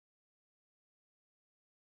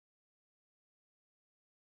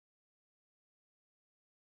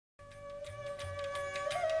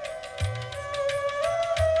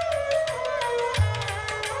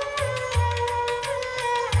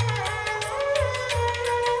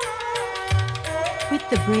With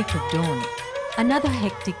the break of dawn, another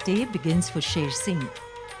hectic day begins for Sher Singh,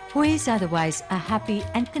 who is otherwise a happy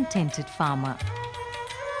and contented farmer.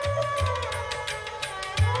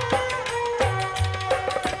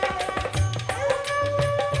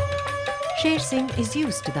 Sher Singh is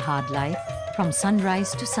used to the hard life from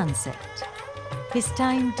sunrise to sunset. His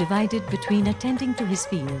time divided between attending to his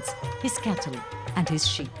fields, his cattle and his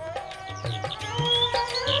sheep.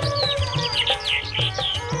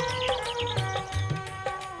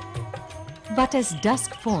 But as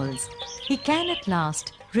dusk falls, he can at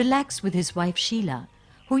last relax with his wife Sheila,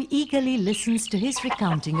 who eagerly listens to his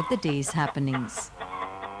recounting of the day's happenings.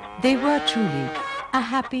 They were truly a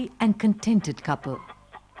happy and contented couple.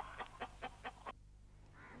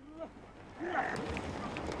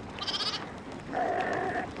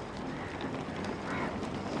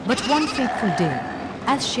 But one fateful day,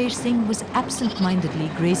 as Sher Singh was absent-mindedly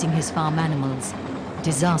grazing his farm animals,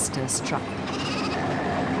 disaster struck.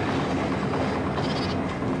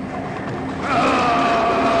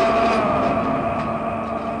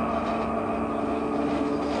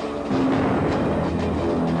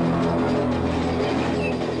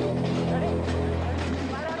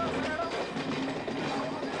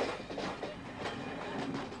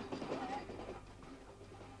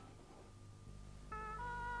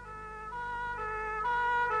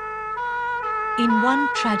 In one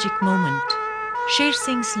tragic moment, Sher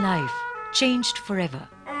Singh's life changed forever.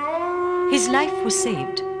 His life was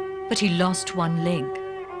saved, but he lost one leg.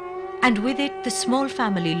 And with it, the small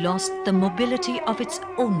family lost the mobility of its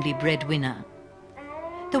only breadwinner.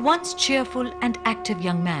 The once cheerful and active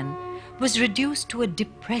young man was reduced to a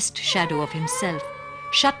depressed shadow of himself,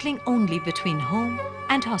 shuttling only between home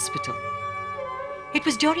and hospital. It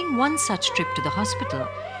was during one such trip to the hospital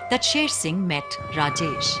that Sher Singh met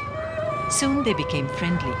Rajesh. Soon they became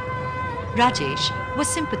friendly. Rajesh was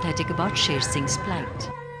sympathetic about Sher Singh's plight.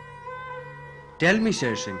 Tell me,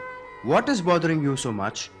 Sher Singh, what is bothering you so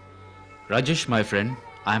much? Rajesh, my friend,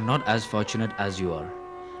 I am not as fortunate as you are.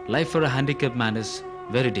 Life for a handicapped man is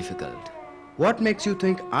very difficult. What makes you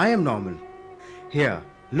think I am normal? Here,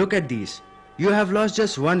 look at these. You have lost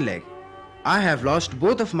just one leg. I have lost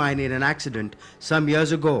both of mine in an accident some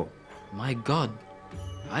years ago. My God,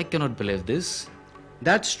 I cannot believe this.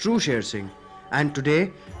 That's true, Sher Singh. And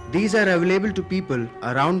today, these are available to people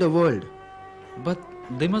around the world. But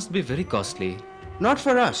they must be very costly. Not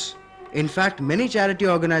for us. In fact, many charity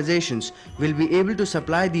organizations will be able to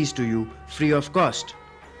supply these to you free of cost.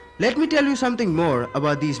 Let me tell you something more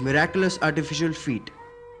about these miraculous artificial feet.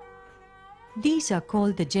 These are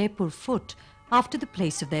called the Jaipur foot after the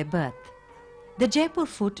place of their birth. The Jaipur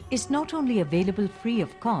foot is not only available free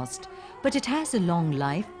of cost, but it has a long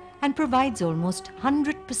life and provides almost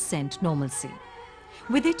 100% normalcy.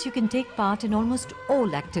 With it, you can take part in almost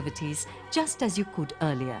all activities just as you could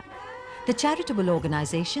earlier. The charitable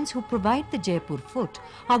organizations who provide the Jaipur foot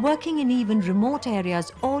are working in even remote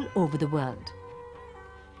areas all over the world.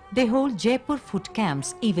 They hold Jaipur foot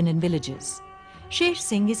camps even in villages. Sher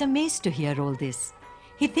Singh is amazed to hear all this.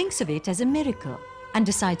 He thinks of it as a miracle and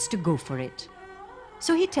decides to go for it.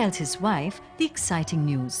 So he tells his wife the exciting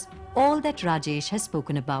news, all that Rajesh has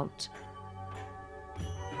spoken about.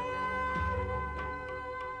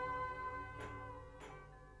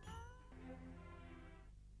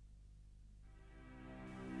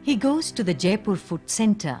 He goes to the Jaipur Foot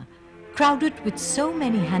Center, crowded with so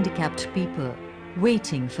many handicapped people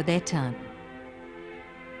waiting for their turn.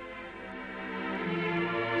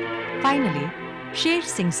 Finally, Sher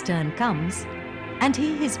Singh's turn comes and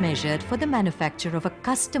he is measured for the manufacture of a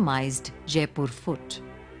customized Jaipur foot.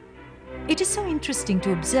 It is so interesting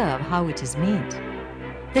to observe how it is made.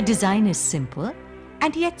 The design is simple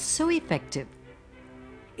and yet so effective.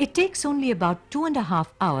 It takes only about 2.5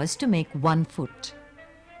 hours to make one foot.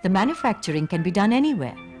 The manufacturing can be done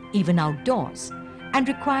anywhere, even outdoors, and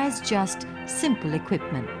requires just simple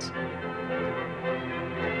equipment.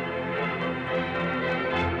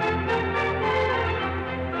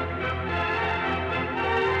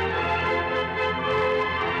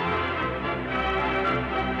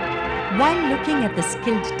 While looking at the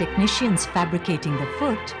skilled technicians fabricating the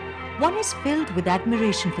foot, one is filled with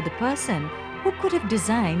admiration for the person who could have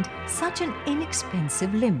designed such an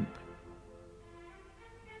inexpensive limb.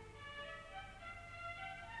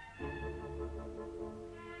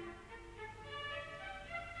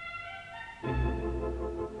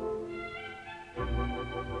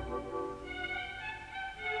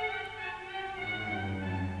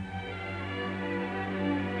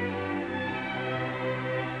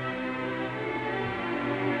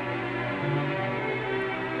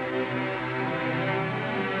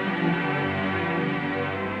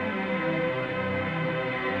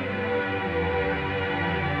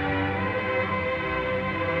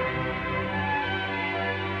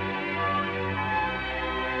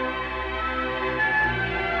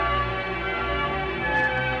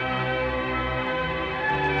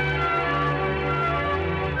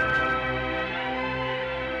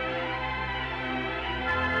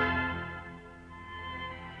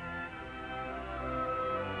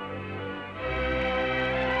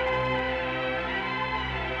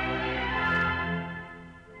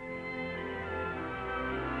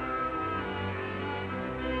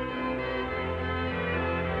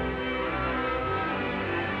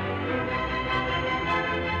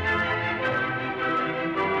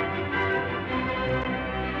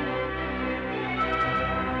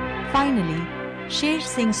 Finally, Sher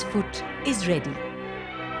Singh's foot is ready.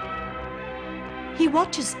 He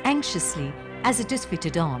watches anxiously as it is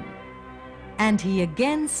fitted on. And he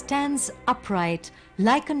again stands upright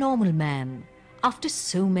like a normal man after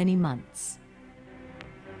so many months.